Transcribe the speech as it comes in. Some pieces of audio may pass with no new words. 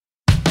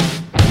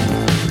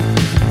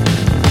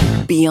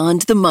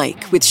Beyond the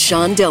Mic with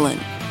Sean Dillon.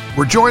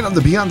 We're joined on the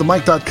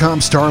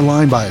BeyondTheMic.com star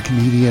line by a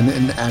comedian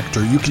and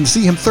actor. You can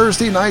see him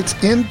Thursday nights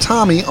in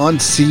Tommy on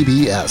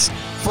CBS.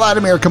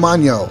 Vladimir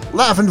Caamaño.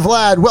 Laughing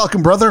Vlad,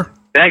 welcome, brother.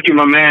 Thank you,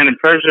 my man. A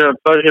pleasure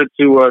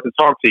to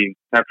talk to you.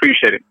 I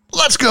appreciate it.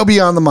 Let's go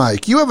beyond the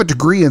mic. You have a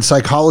degree in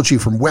psychology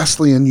from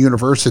Wesleyan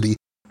University.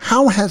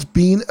 How has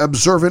being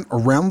observant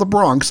around the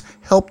Bronx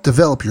helped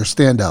develop your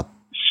stand-up?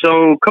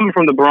 So, coming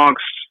from the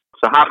Bronx,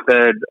 it's a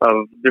hotbed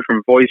of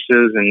different voices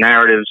and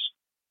narratives.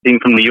 Being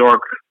from New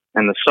York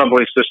and the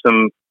subway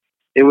system,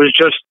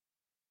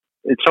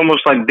 it's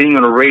almost like being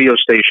on a radio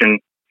station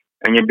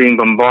and you're being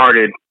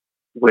bombarded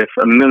with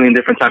a million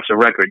different types of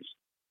records.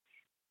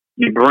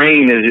 Your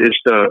brain is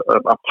just a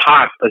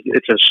pot,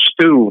 it's a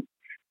stew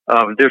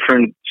of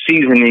different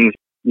seasonings,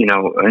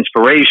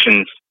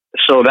 inspirations.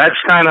 So that's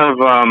kind of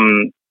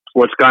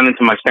what's gone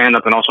into my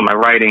stand-up and also my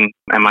writing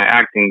and my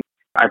acting.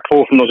 I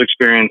pull from those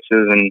experiences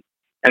and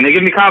they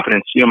give me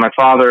confidence. My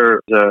father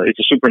is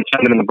a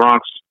superintendent in the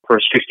Bronx for a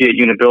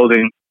 68-unit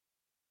building,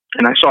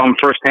 and I saw him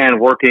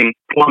firsthand working,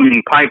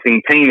 plumbing,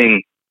 piping,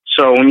 painting.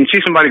 So when you see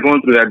somebody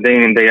going through that day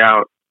in and day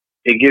out,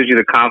 it gives you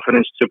the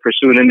confidence to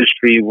pursue an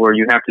industry where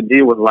you have to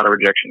deal with a lot of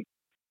rejection.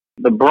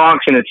 The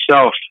Bronx in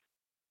itself,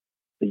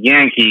 the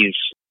Yankees,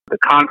 the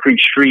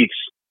concrete streets,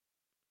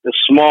 the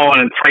small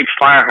and tight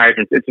fire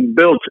hydrants, it's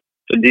built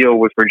to deal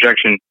with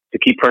rejection, to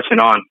keep pressing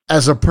on.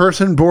 As a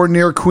person born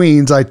near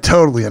Queens, I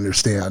totally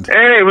understand.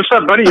 Hey, what's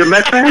up, buddy? You a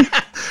Mets fan?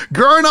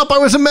 Growing up, I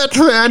was a Mets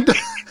fan.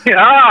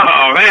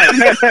 Oh,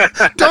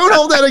 man. Don't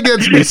hold that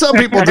against me. Some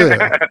people do.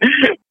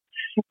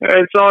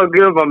 It's all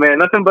good, my man.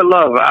 Nothing but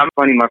love. I'm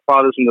funny. My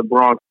father's from the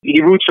Bronx.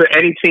 He roots for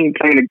any team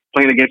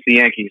playing against the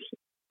Yankees.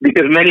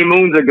 Because many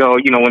moons ago,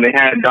 when they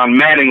had Don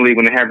Mattingly,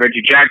 when they had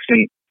Reggie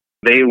Jackson,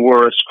 they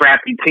were a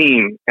scrappy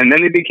team. And then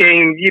they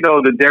became,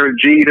 the Derek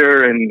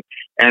Jeter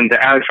and the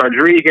Alex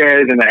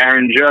Rodriguez and the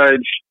Aaron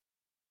Judge,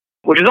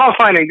 which is all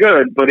fine and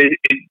good, but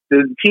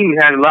the team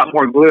has a lot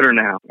more glitter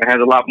now. It has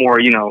a lot more,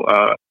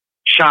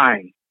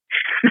 shine.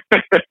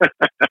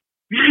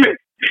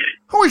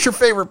 Who was your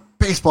favorite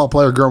baseball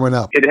player growing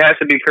up? It has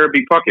to be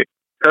Kirby Puckett.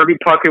 Kirby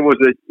Puckett was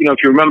if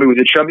you remember, he was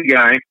a chubby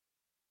guy,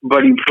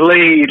 but he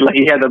played like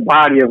he had the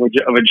body of a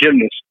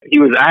gymnast. He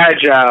was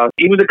agile.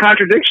 He was a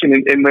contradiction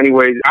in many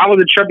ways. I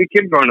was a chubby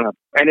kid growing up,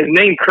 and his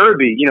name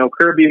Kirby.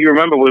 Kirby, if you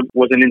remember,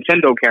 was a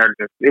Nintendo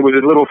character. It was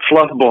a little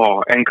fluff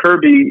ball, and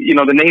Kirby,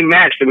 the name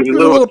matched. It was a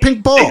little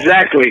pink ball.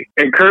 Exactly,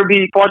 and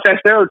Kirby fought that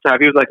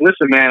stereotype. He was like,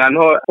 "Listen, man, I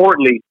know it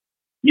portly,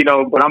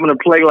 but I'm going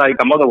to play like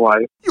I'm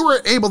otherwise." You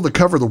were able to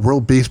cover the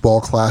World Baseball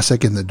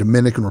Classic and the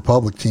Dominican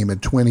Republic team in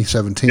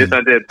 2017. Yes,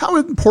 I did. How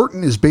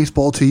important is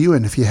baseball to you?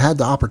 And if you had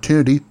the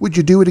opportunity, would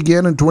you do it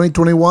again in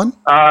 2021?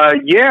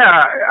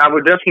 Yeah, I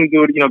would definitely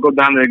do it. Go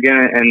down there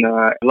again, and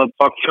I love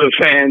talking to the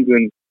fans.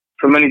 And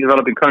for many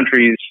developing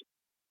countries,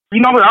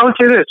 I would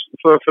say this: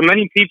 for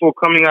many people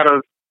coming out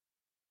of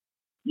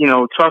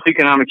tough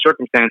economic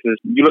circumstances,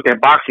 you look at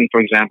boxing, for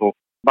example.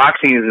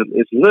 Boxing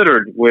is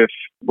littered with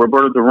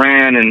Roberto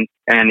Duran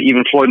and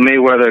even Floyd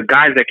Mayweather,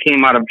 guys that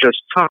came out of just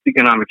tough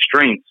economic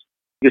strains.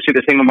 You see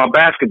the same about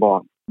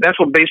basketball. That's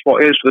what baseball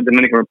is for the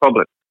Dominican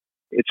Republic.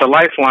 It's a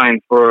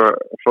lifeline for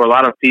a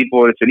lot of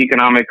people. It's an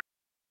economic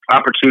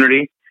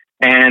opportunity.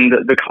 And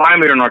the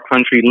climate in our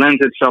country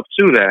lends itself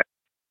to that.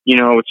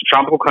 It's a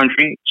tropical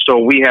country, so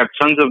we have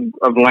tons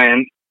of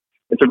land.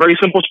 It's a very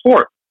simple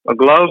sport: a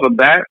glove, a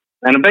bat,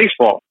 and a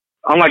baseball.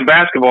 Unlike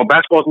basketball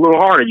is a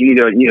little harder. You need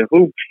a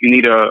hoop. You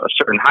need a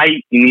certain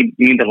height. You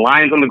need the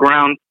lines on the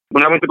ground.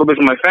 When I went to go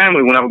visit my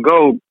family, when I would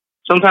go,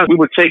 sometimes we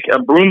would take a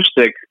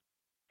broomstick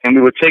and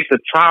we would take the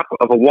top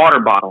of a water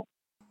bottle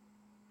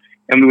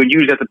and we would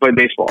use that to play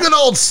baseball. Good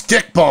old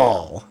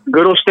stickball.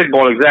 Good old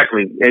stickball,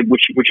 exactly.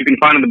 Which you can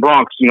find in the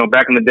Bronx,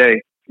 back in the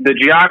day. The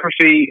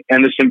geography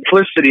and the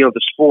simplicity of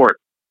the sport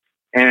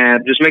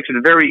and just makes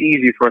it very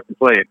easy for us to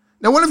play it.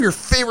 Now, one of your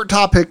favorite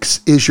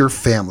topics is your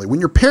family. When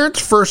your parents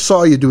first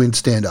saw you doing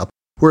stand-up,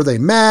 were they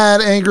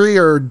mad, angry,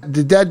 or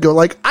did Dad go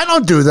like, "I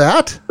don't do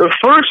that"? The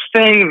first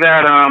thing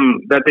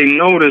that they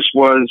noticed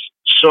was,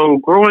 so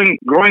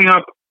growing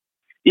up,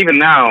 even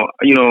now,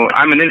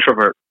 I'm an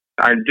introvert.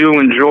 I do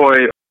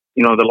enjoy,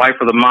 the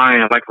life of the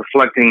mind. I like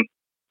reflecting.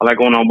 I like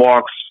going on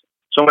walks.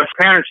 So my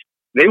parents,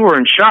 they were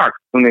in shock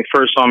when they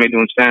first saw me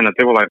doing stand-up.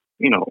 They were like,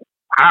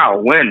 how,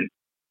 when?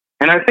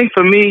 And I think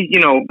for me,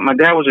 my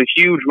dad was a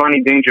huge Rodney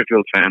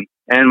Dangerfield fan,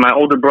 and my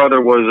older brother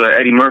was an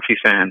Eddie Murphy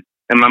fan,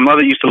 and my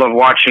mother used to love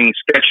watching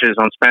sketches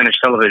on Spanish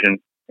television.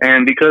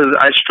 And because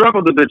I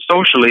struggled a bit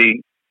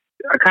socially,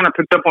 I kind of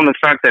picked up on the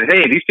fact that,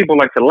 hey, these people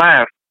like to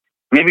laugh.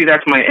 Maybe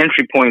that's my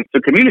entry point to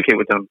communicate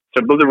with them,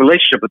 to build a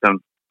relationship with them.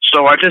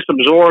 So I just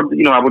absorbed,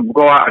 I would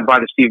go out, I'd buy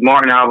the Steve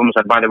Martin albums,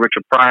 I'd buy the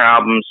Richard Pryor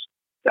albums.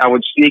 I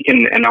would sneak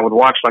and I would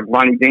watch like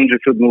Rodney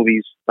Dangerfield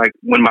movies, like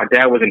when my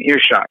dad was in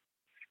earshot,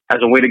 as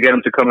a way to get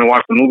him to come and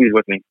watch the movies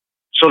with me.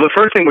 So the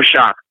first thing was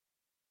shock.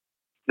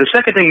 The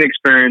second thing they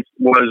experienced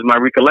was my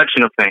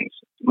recollection of things.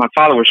 My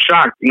father was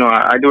shocked.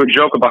 I do a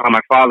joke about how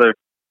my father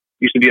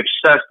used to be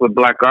obsessed with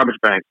black garbage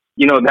bags.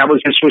 That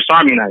was his Swiss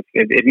Army knife.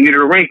 If you needed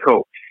a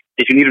raincoat,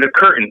 If you needed a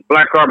curtain,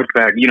 black garbage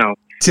bag,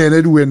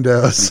 Tinted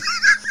windows.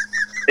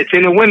 It's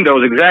in the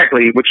windows,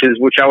 exactly, which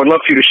I would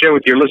love for you to share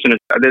with your listeners.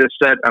 I did a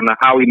set on the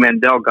Howie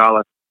Mandel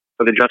Gala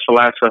for the Just for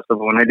Laughs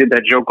Festival, and I did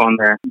that joke on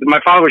there. My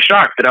father was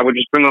shocked that I would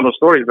just bring all those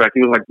stories back.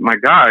 He was like, my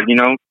God,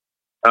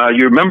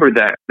 you remember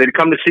that. They'd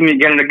come to see me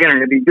again and again, and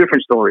it'd be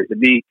different stories. It'd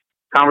be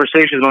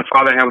conversations my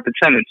father had with the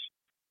tenants,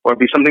 or it'd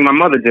be something my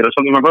mother did or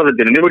something my brother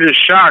did. And they were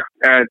just shocked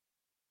at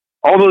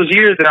all those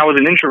years that I was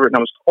an introvert and I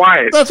was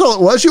quiet. That's all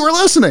it was. You were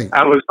listening.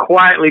 I was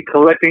quietly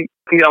collecting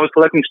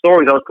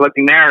stories. I was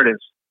collecting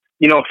narratives.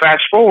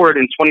 Fast forward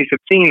in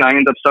 2015, I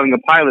ended up selling a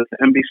pilot to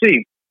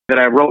NBC that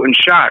I wrote and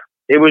shot.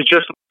 It was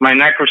just my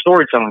knack for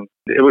storytelling.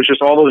 It was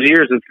just all those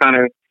years of kind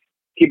of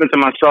keeping to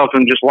myself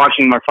and just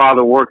watching my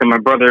father work, and my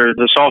brother,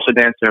 the salsa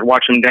dancer, I'd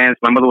watch him dance.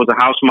 My mother was a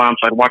house mom,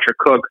 so I'd watch her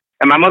cook.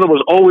 And my mother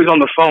was always on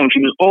the phone. She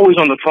was always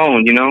on the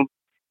phone,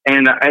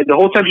 And the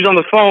whole time she's on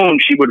the phone,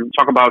 she would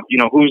talk about,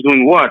 who's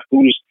doing what,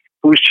 who's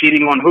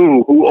cheating on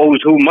who owes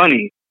who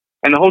money.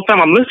 And the whole time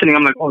I'm listening,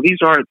 I'm like, so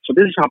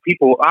this is how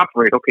people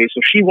operate. Okay,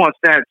 so she wants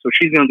that, so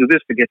she's going to do this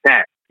to get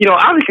that.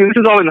 Obviously this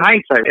is all in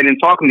hindsight. And in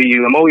talking to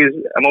you, I'm always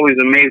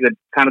amazed at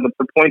kind of the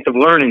points of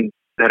learning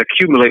that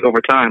accumulate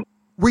over time.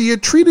 Were you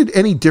treated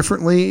any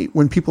differently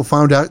when people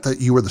found out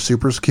that you were the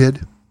Supers kid?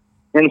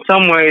 In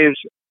some ways,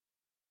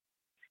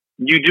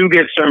 you do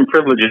get certain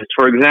privileges.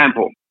 For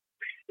example,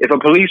 if a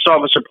police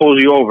officer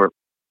pulls you over,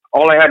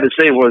 all I had to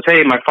say was,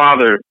 hey, my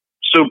father,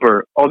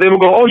 Super. Oh, they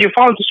would go, oh, your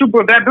father's the Super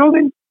of that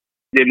building?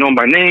 They'd know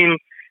by name,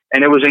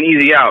 and it was an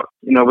easy out.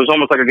 It was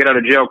almost like a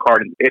get-out-of-jail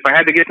card. If I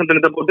had to get something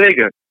at the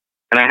bodega,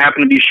 and I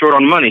happened to be short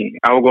on money,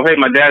 I would go, hey,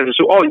 my dad's a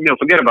Super. Oh,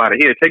 forget about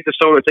it. Here, take the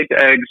soda, take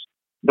the eggs.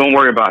 Don't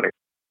worry about it.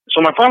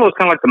 So my father was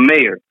kind of like the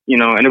mayor,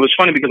 and it was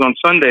funny because on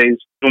Sundays,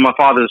 when my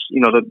father's,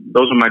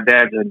 those are my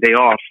dad's day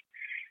off,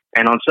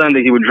 and on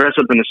Sunday he would dress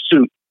up in a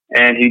suit,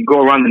 and he'd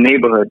go around the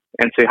neighborhood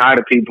and say hi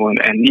to people, and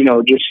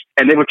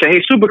they would say,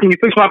 hey, Super, can you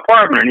fix my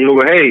apartment? And he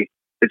would go, hey,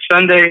 it's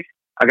Sunday.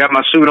 I got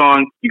my suit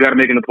on. You got to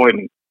make an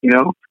appointment,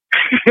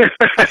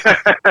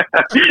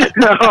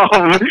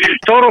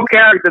 Total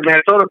character,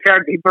 man. Total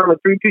character. He put on a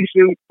 3-piece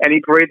suit and he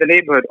paraded the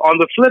neighborhood. On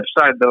the flip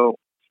side, though,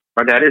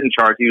 my dad is in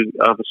charge. He was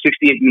of a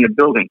 68-unit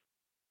building.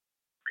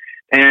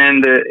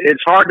 And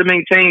it's hard to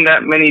maintain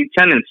that many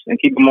tenants and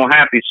keep them all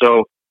happy.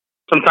 So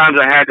sometimes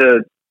I had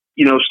to,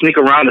 sneak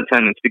around the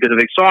tenants because if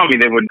they saw me,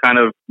 they would kind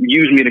of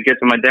use me to get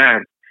to my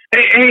dad.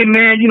 Hey,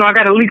 man, I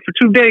got a leak for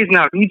 2 days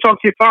now. Can you talk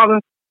to your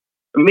father?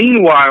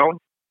 Meanwhile,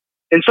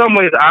 in some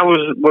ways, I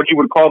was what you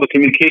would call the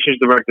communications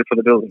director for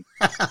the building.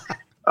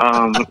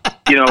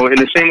 In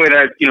the same way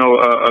that,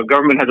 a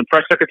government has a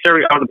press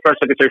secretary, I was the press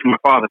secretary for my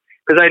father.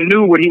 Because I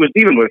knew what he was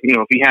dealing with.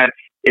 If he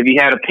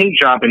had a paint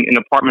job in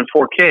apartment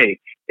 4K,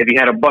 if he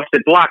had a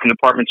busted block in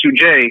apartment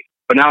 2J,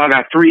 but now I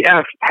got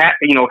 3F,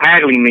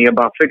 haggling me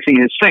about fixing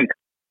his sink.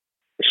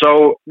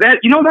 So that,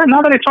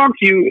 now that I talk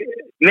to you,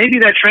 maybe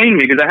that trained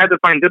me because I had to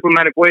find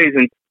diplomatic ways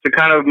and to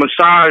kind of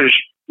massage,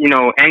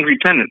 angry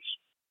tenants.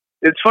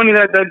 It's funny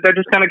that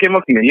just kind of came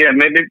up to me. Yeah,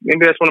 maybe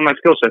that's one of my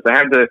skill sets. I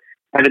had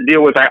to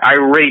deal with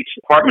irate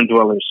apartment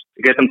dwellers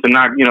to get them to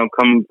not,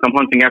 come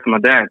hunting after my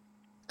dad.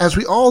 As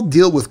we all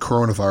deal with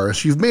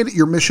coronavirus, you've made it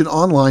your mission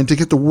online to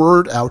get the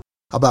word out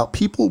about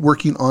people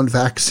working on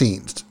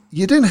vaccines.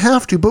 You didn't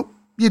have to, but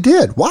you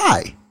did.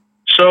 Why?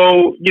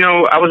 So,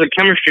 I was a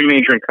chemistry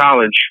major in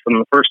college for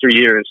the first 3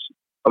 years.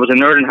 I was a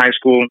nerd in high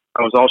school.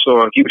 I was also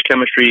a huge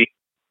chemistry.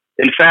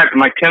 In fact,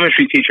 my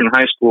chemistry teacher in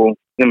high school,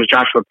 his name was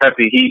Joshua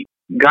Pepe, he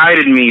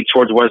guided me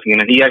towards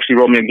Wesleyan, and he actually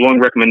wrote me a glowing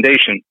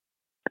recommendation.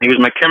 He was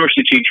my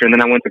chemistry teacher, and then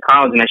I went to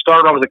college, and I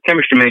started off as a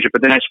chemistry major,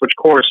 but then I switched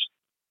course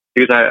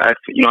because I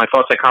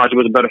thought psychology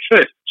was a better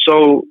fit.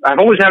 So I've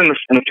always had an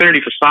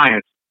affinity for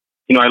science.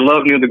 I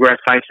love Neil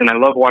deGrasse Tyson. I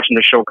love watching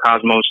the show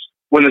Cosmos.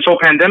 When this whole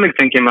pandemic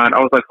thing came out,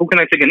 I was like, who can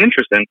I take an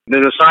interest in?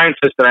 There's a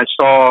scientist that I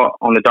saw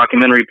on the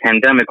documentary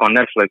Pandemic on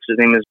Netflix. His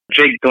name is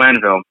Jake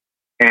Glanville,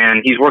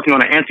 and he's working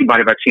on an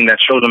antibody vaccine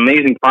that shows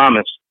amazing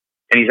promise.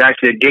 And he's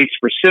actually a Gates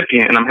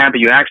recipient, and I'm happy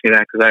you asked me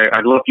that because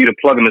I'd love for you to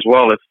plug him as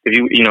well if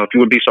you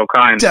would be so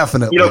kind.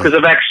 Definitely. Because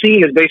the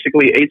vaccine is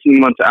basically 18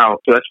 months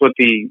out, so that's what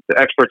the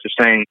experts are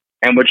saying.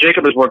 And what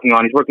Jacob is working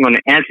on, he's working on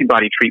an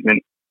antibody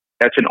treatment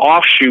that's an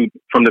offshoot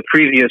from the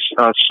previous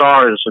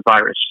SARS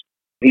virus.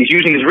 He's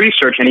using his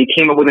research, and he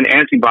came up with an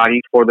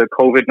antibody for the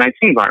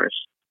COVID-19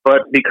 virus.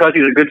 But because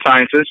he's a good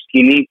scientist,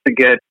 he needs to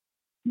get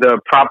the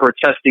proper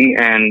testing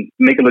and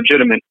make it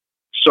legitimate.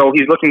 So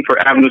he's looking for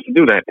avenues to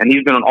do that. And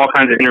he's been on all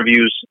kinds of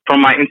interviews. From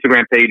my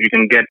Instagram page, you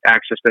can get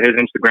access to his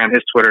Instagram,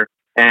 his Twitter.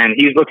 And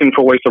he's looking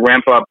for ways to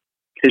ramp up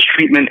his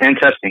treatment and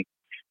testing.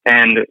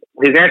 And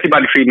his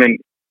antibody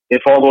treatment,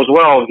 if all goes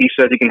well, he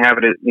says he can have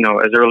it,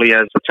 as early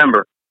as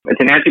September. It's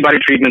an antibody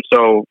treatment.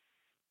 So,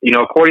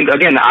 according to,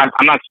 again,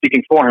 I'm not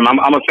speaking for him. I'm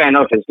a fan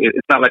of his.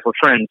 It's not like we're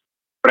friends,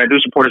 but I do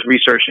support his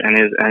research and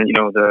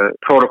the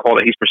protocol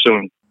that he's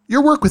pursuing.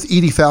 Your work with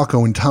Edie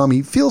Falco and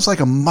Tommy feels like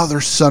a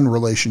mother-son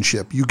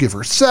relationship. You give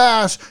her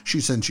sass,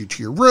 she sends you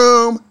to your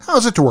room.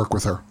 How's it to work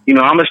with her?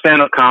 I'm a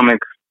stand-up comic.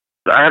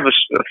 I have a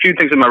few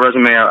things in my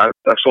resume. I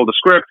sold a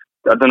script.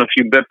 I've done a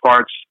few bit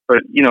parts, but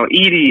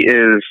Edie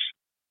is,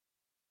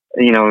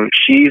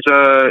 she is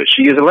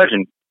a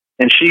legend,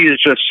 and she is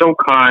just so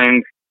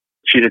kind.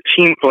 She's a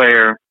team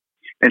player,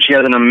 and she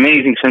has an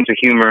amazing sense of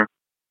humor.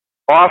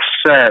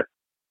 Offset,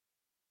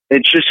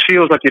 it just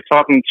feels like you're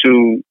talking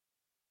to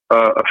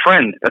a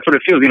friend. That's what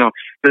it feels.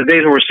 The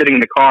days where we're sitting in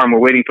the car and we're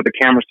waiting for the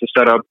cameras to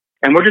set up,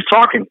 and we're just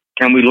talking,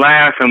 and we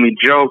laugh and we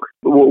joke.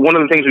 One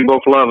of the things we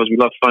both love is we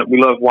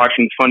love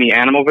watching funny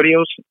animal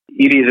videos.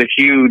 Edie is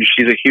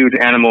she's a huge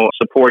animal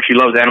support. She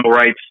loves animal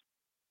rights.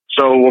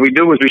 So what we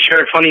do is we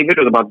share funny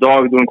videos about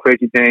dogs doing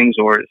crazy things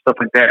or stuff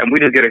like that, and we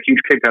just get a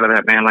huge kick out of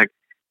that, man. Like,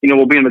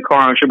 we'll be in the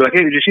car and she'll be like,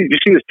 "Hey, did you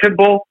see this pit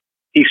bull?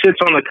 He sits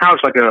on the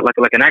couch like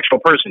an actual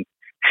person."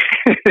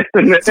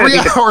 3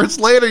 hours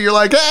later, you're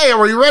like, "Hey,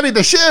 are you ready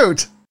to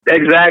shoot?"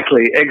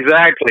 Exactly.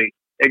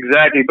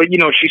 But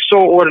she's so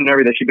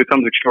ordinary that she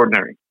becomes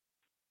extraordinary.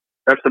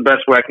 That's the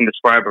best way I can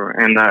describe her,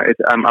 and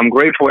I'm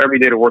grateful every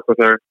day to work with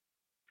her.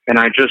 And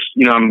I just,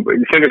 I'm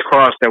fingers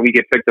crossed that we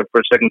get picked up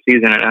for a second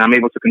season, and I'm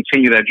able to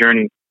continue that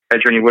journey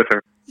with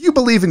her. You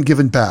believe in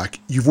giving back.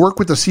 You've worked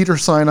with the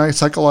Cedars-Sinai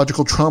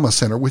Psychological Trauma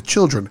Center with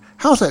children.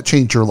 How's that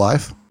changed your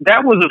life?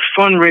 That was a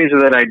fundraiser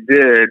that I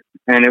did,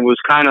 and it was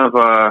kind of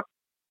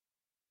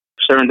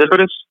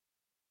serendipitous.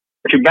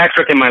 If you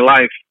backtrack in my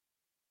life,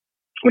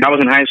 when I was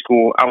in high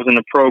school, I was in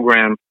a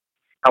program.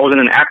 I was in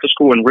an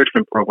after-school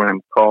enrichment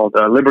program called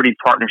Liberty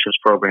Partnerships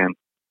Program.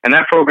 And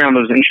that program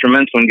was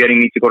instrumental in getting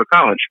me to go to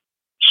college.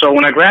 So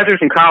when I graduated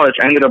from college,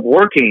 I ended up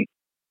working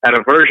at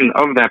a version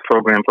of that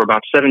program for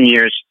about 7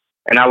 years.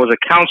 And I was a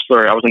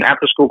counselor. I was an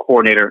after-school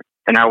coordinator.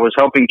 And I was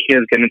helping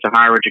kids get into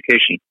higher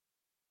education.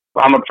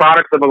 I'm a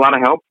product of a lot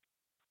of help.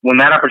 When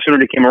that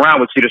opportunity came around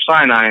with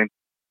Cedars-Sinai,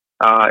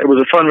 it was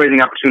a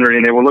fundraising opportunity,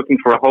 and they were looking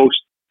for a host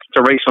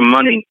to raise some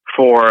money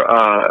for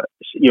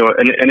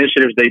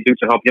initiatives they do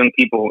to help young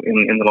people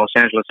in the Los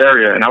Angeles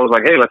area. And I was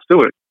like, hey, let's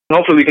do it.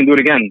 Hopefully we can do it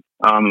again.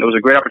 It was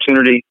a great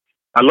opportunity.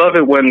 I love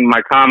it when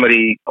my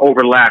comedy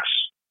overlaps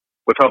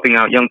with helping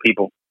out young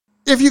people.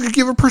 If you could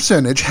give a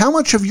percentage, how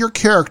much of your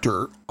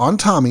character on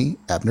Tommy,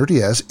 Abner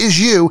Diaz, is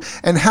you,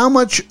 and how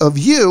much of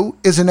you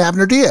is in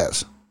Abner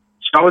Diaz?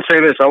 So I would say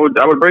this. I would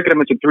break it up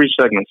into 3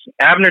 segments.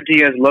 Abner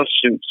Diaz loves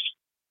suits.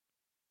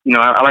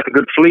 I like a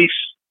good fleece.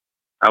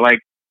 I like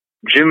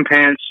gym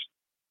pants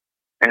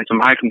and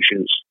some hiking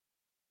shoes.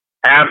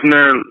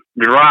 Abner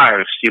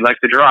drives. He likes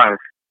to drive.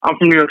 I'm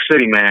from New York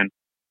City, man.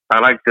 I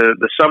like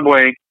the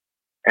subway,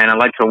 and I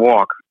like to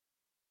walk.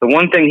 The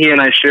one thing he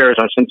and I share is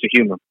our sense of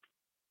humor.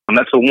 And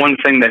that's the one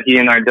thing that he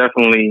and I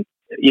definitely,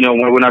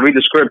 when I read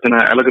the script and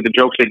I look at the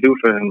jokes they do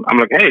for him, I'm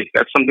like, hey,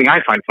 that's something I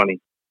find funny.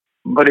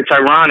 But it's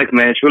ironic,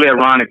 man. It's really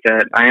ironic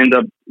that I end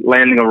up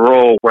landing a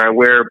role where I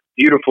wear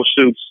beautiful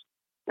suits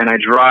and I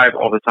drive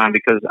all the time,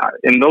 because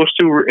in those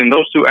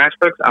two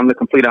aspects, I'm the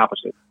complete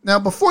opposite. Now,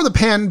 before the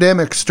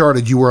pandemic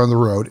started, you were on the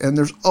road, and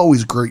there's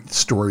always great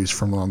stories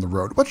from on the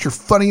road. What's your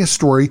funniest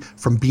story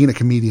from being a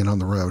comedian on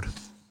the road?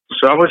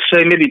 So I would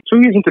say maybe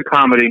 2 years into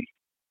comedy,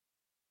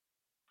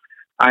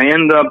 I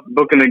end up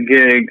booking a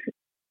gig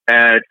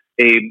at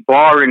a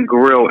bar and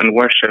grill in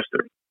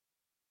Westchester,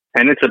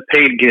 and it's a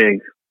paid gig.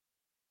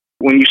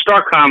 When you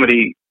start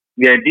comedy,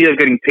 the idea of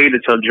getting paid to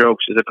tell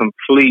jokes is a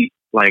complete,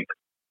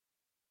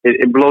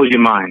 it blows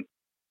your mind.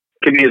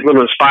 It could be as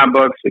little as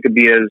 $5. It could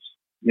be as,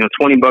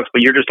 $20,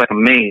 but you're just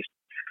amazed.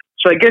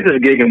 So I get this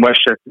gig in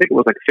Westchester. I think it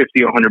was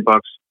 $50 or $100.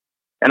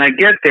 And I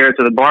get there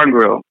to the bar and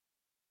grill,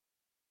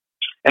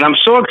 and I'm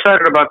so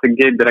excited about the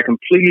gig that I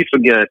completely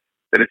forget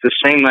that it's the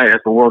same night as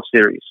the World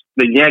Series.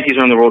 The Yankees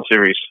are in the World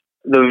Series.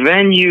 The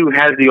venue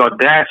has the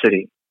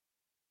audacity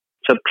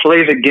to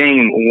play the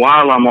game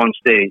while I'm on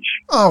stage.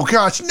 Oh,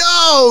 gosh,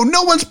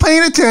 no one's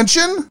paying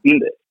attention.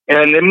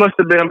 And it must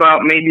have been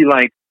about maybe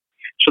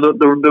so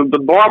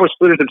the bar was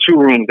split into 2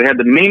 rooms. They had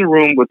the main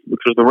room, which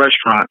was the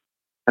restaurant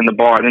and the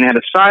bar. Then they had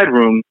a side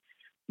room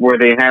where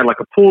they had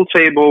a pool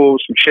table,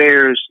 some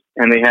chairs,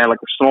 and they had a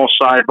small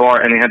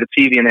sidebar, and they had the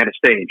TV, and they had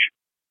a stage.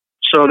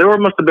 So there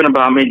must have been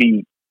about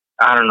maybe,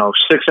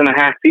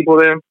 6.5 people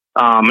there.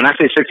 And I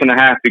say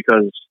 6.5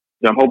 because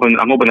I'm hoping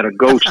that a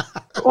ghost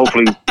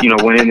hopefully,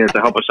 went in there to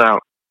help us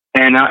out.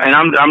 And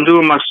I'm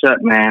doing my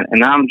set, man,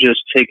 and I'm just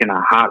taking a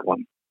hot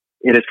one.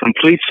 It is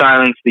complete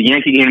silence. The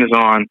Yankee game is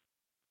on,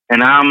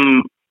 and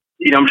I'm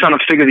trying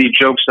to figure these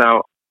jokes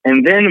out.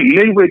 And then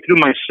midway through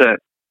my set,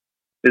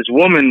 this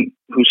woman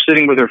who's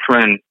sitting with her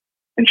friend,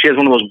 and she has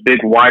one of those big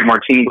wide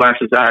martini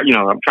glasses. I'm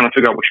trying to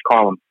figure out what you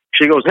call them.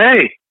 She goes,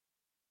 "Hey,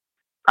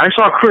 I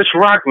saw Chris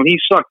Rock when he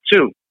sucked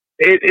too."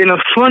 In a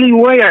funny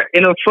way, I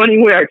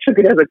took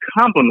it as a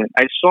compliment.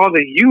 I saw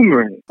the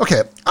humor in it.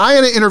 Okay, I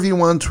had an interview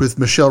once with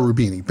Michelle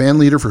Rubini, band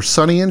leader for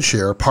Sonny and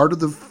Cher, part of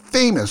the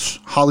famous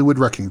Hollywood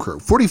Wrecking Crew.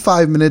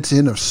 45 minutes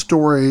in of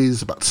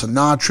stories about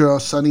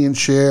Sinatra, Sonny and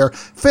Cher.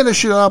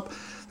 Finish it up.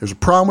 There's a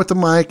problem with the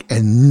mic,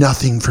 and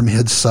nothing from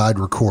his side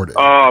recorded.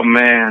 Oh,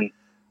 man.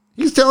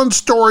 He's telling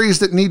stories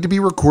that need to be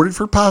recorded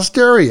for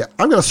posterity.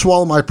 I'm going to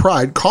swallow my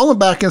pride, call him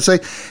back and say,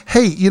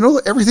 hey,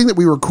 everything that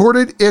we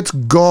recorded, it's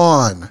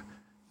gone.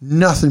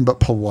 Nothing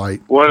but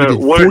polite. What a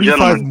 45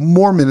 gentleman.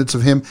 more minutes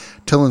of him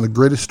telling the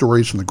greatest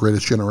stories from the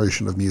greatest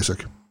generation of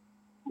music.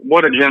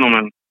 What a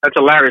gentleman. That's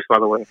hilarious, by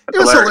the way. That's It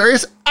was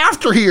hilarious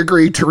after he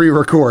agreed to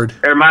re-record.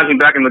 It reminds me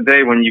back in the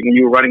day when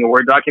you were writing a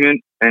Word document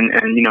and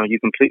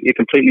it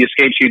completely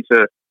escapes you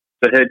to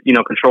hit,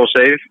 Control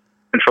Save,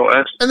 Control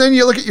S. And then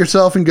you look at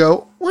yourself and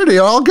go, where do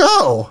you all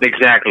go?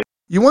 Exactly.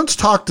 You once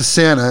talked to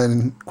Santa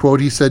and,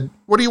 quote, he said,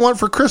 what do you want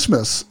for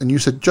Christmas? And you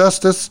said,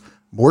 justice,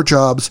 more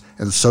jobs,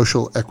 and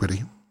social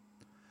equity.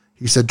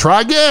 He said,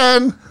 try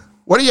again.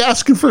 What are you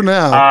asking for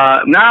now?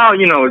 Now,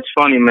 it's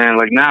funny, man.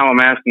 Like now I'm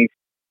asking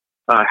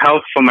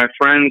health for my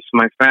friends,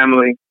 my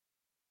family,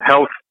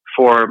 health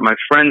for my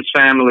friends'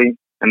 family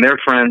and their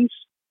friends.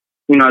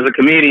 As a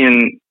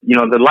comedian,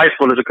 the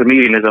lifeblood as a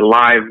comedian is a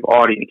live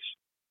audience.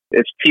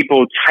 It's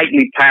people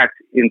tightly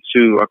packed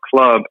into a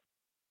club,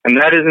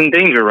 and that is in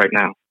danger right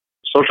now.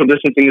 Social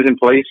distancing is in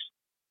place.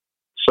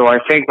 So I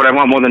think what I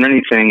want more than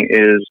anything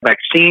is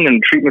vaccine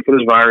and treatment for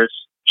this virus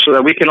so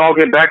that we can all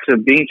get back to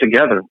being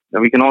together,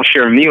 that we can all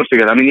share meals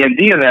together. I mean, the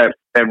idea that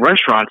a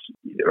restaurant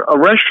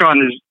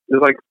is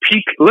like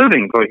peak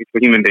living for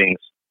human beings.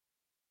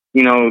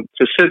 To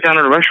sit down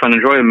at a restaurant,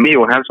 enjoy a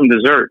meal, have some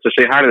dessert, to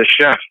say hi to the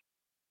chef,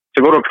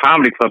 to go to a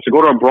comedy club, to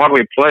go to a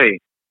Broadway play,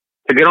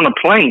 to get on a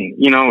plane.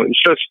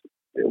 It's just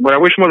what I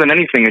wish more than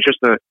anything is just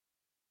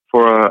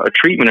for a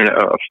treatment,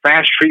 a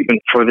fast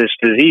treatment for this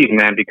disease,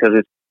 man, because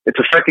it's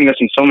affecting us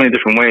in so many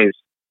different ways.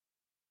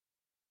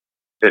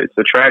 It's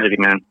a tragedy,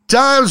 man.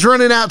 Time's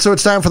running out, so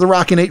it's time for the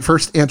Rockin' 8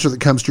 first answer that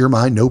comes to your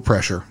mind. No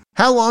pressure.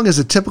 How long is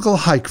a typical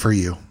hike for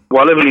you?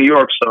 Well, I live in New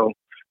York, so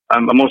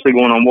I'm mostly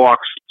going on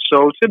walks.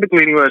 So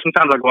typically, anyway,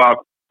 sometimes I go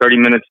out 30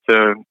 minutes to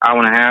an hour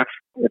and a half.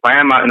 If I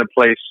am out in a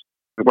place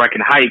where I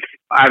can hike,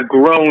 I've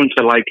grown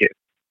to like it.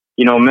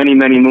 Many,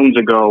 many moons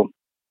ago,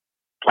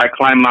 I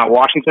climbed Mount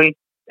Washington,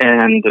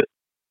 and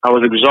I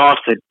was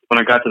exhausted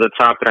when I got to the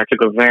top, and I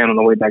took a van on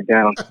the way back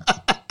down.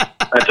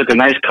 I took a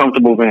nice,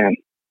 comfortable van.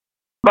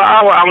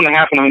 About an hour and a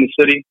half when I'm in the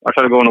city. I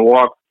try to go on a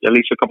walk at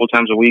least a couple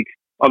times a week.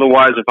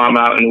 Otherwise, if I'm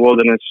out in the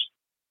wilderness,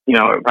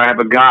 if I have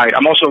a guide,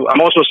 I'm also a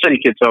city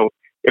kid. So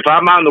if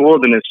I'm out in the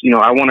wilderness,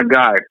 I want a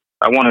guide.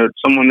 I want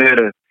someone there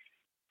to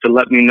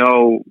let me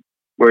know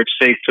where it's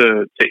safe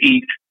to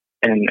eat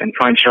and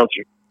find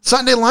shelter.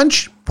 Sunday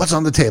lunch, what's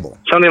on the table?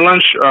 Sunday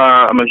lunch,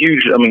 I'm a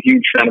huge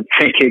fan of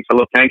pancakes. I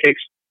love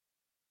pancakes.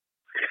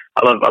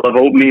 I love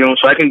oatmeal,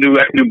 so I can do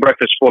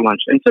breakfast for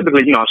lunch. And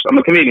typically, I'm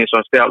a comedian,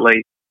 so I stay out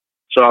late.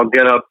 So I'll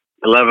get up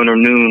 11 or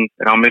noon,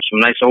 and I'll make some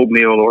nice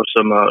oatmeal or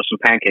some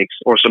pancakes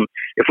or some.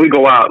 If we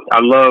go out,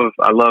 I love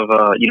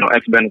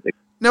Eggs Benedict.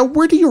 Now,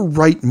 where do you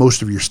write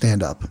most of your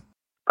stand-up?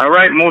 I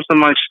write most of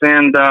my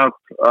stand-up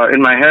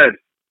in my head.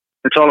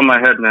 It's all in my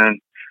head, man.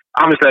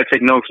 Obviously, I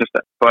take notes and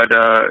stuff, but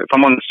if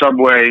I'm on the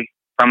subway,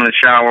 if I'm in the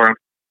shower,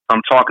 if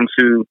I'm talking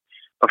to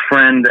a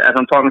friend, as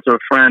I'm talking to a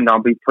friend,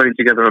 I'll be putting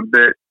together a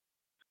bit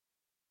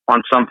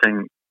on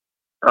something,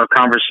 a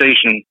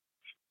conversation,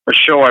 a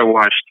show I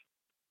watched.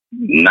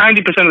 90%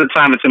 of the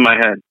time, it's in my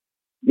head.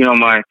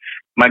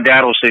 My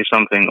dad will say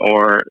something,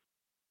 or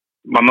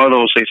my mother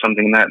will say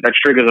something that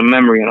triggers a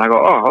memory, and I go,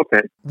 oh,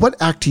 okay. What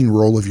acting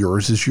role of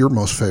yours is your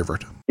most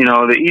favorite?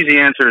 The easy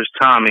answer is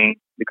Tommy,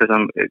 because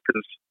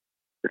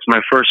it's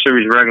my first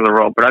series regular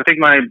role. But I think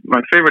my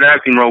favorite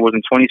acting role was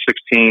in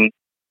 2016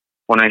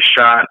 when I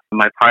shot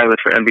my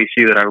pilot for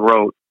NBC that I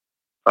wrote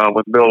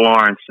with Bill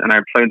Lawrence, and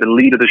I played the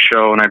lead of the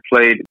show, and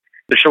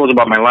the show was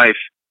about my life,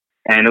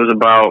 and it was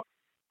about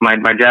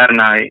my dad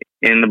and I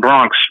in the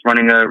Bronx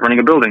running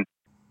a building.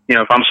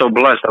 If I'm so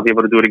blessed, I'll be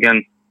able to do it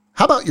again.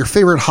 How about your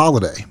favorite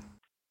holiday?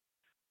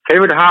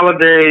 Favorite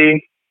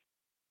holiday?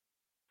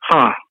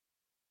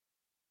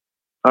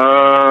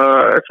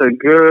 That's a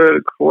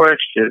good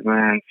question,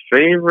 man.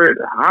 Favorite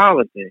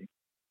holiday?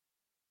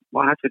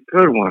 Wow, that's a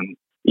good one.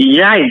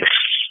 Yikes.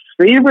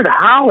 Favorite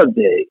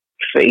holiday?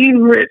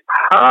 Labor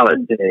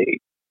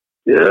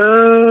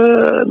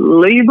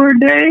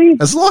Day?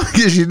 As long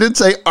as you didn't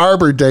say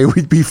Arbor Day,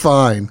 we'd be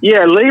fine.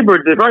 Yeah,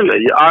 Labor Day. Right.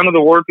 Honor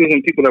the workers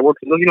and people that work.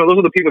 Those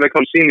are the people that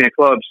come see me at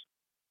clubs.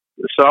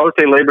 So I would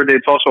say Labor Day.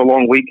 It's also a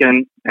long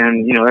weekend,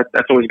 and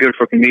that's always good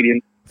for a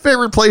comedian.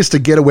 Favorite place to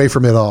get away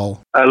from it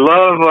all? I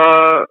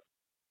love.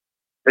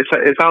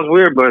 It sounds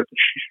weird, but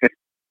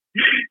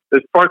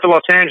there's parts of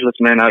Los Angeles,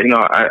 man. I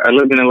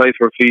lived in LA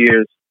for a few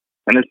years,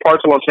 and there's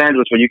parts of Los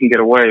Angeles where you can get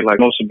away, like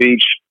Hermosa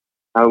Beach.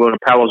 I go to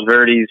Palos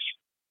Verdes.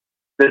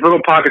 There's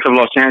little pockets of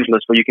Los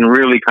Angeles where you can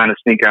really kind of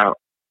sneak out.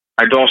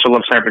 I also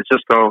love San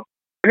Francisco.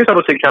 I guess I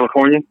would say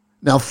California.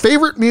 Now,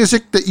 favorite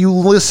music that you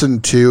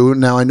listen to.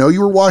 Now, I know you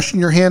were washing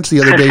your hands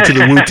the other day to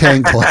the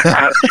Wu-Tang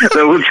Clan.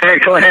 The Wu-Tang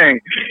Clan.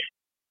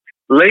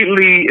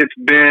 Lately, it's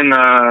been,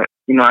 I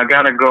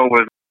gotta go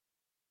with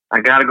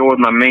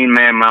my main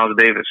man, Miles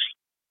Davis.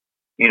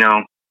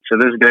 To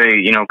this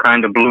day,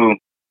 Kind of Blue.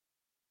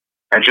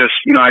 I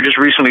just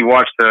recently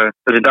watched there's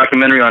a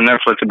documentary on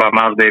Netflix about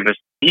Miles Davis.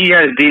 He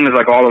has demons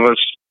like all of us,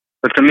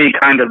 but to me,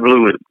 Kind of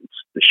Blue,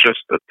 it's just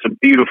a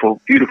beautiful,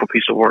 beautiful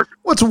piece of work.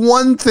 What's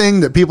one thing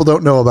that people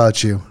don't know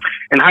about you?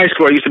 In high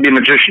school, I used to be a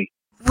magician.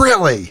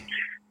 Really?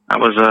 I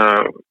was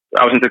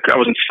into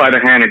sleight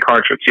of hand and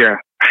cartridge. Yeah,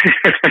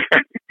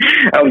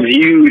 I was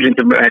huge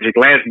into Magic.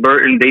 Lance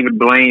Burton, David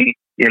Blaine.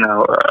 It's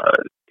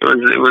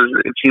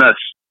nuts.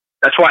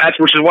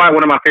 Which is why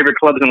one of my favorite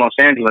clubs in Los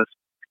Angeles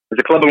is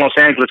a club in Los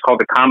Angeles called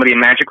the Comedy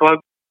and Magic Club.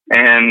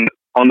 And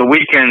on the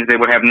weekends, they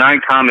would have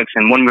 9 comics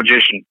and 1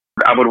 magician.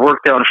 I would work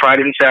there on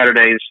Fridays and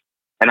Saturdays,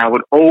 and I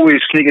would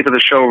always sneak into the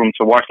showroom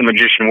to watch the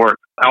magician work.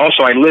 I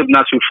lived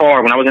not too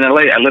far. When I was in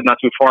LA, I lived not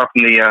too far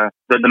from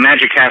the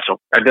Magic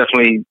Castle. I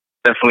definitely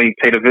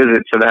paid a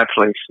visit to that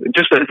place.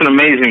 It's an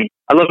amazing.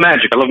 I love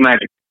magic.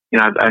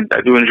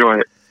 I do enjoy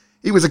it.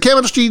 He was a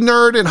chemistry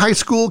nerd in high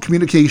school,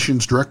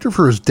 communications director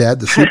for his dad,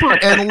 the Super,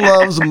 and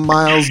loves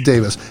Miles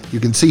Davis. You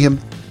can see him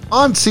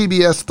on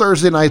CBS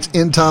Thursday nights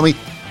in Tommy.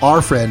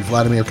 Our friend,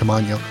 Vladimir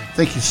Caamaño.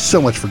 Thank you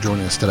so much for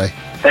joining us today.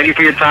 Thank you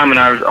for your time, and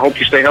I hope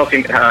you stay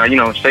healthy,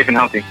 safe and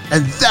healthy.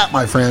 And that,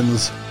 my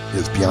friends,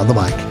 is Beyond the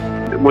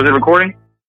Mic. Was it recording?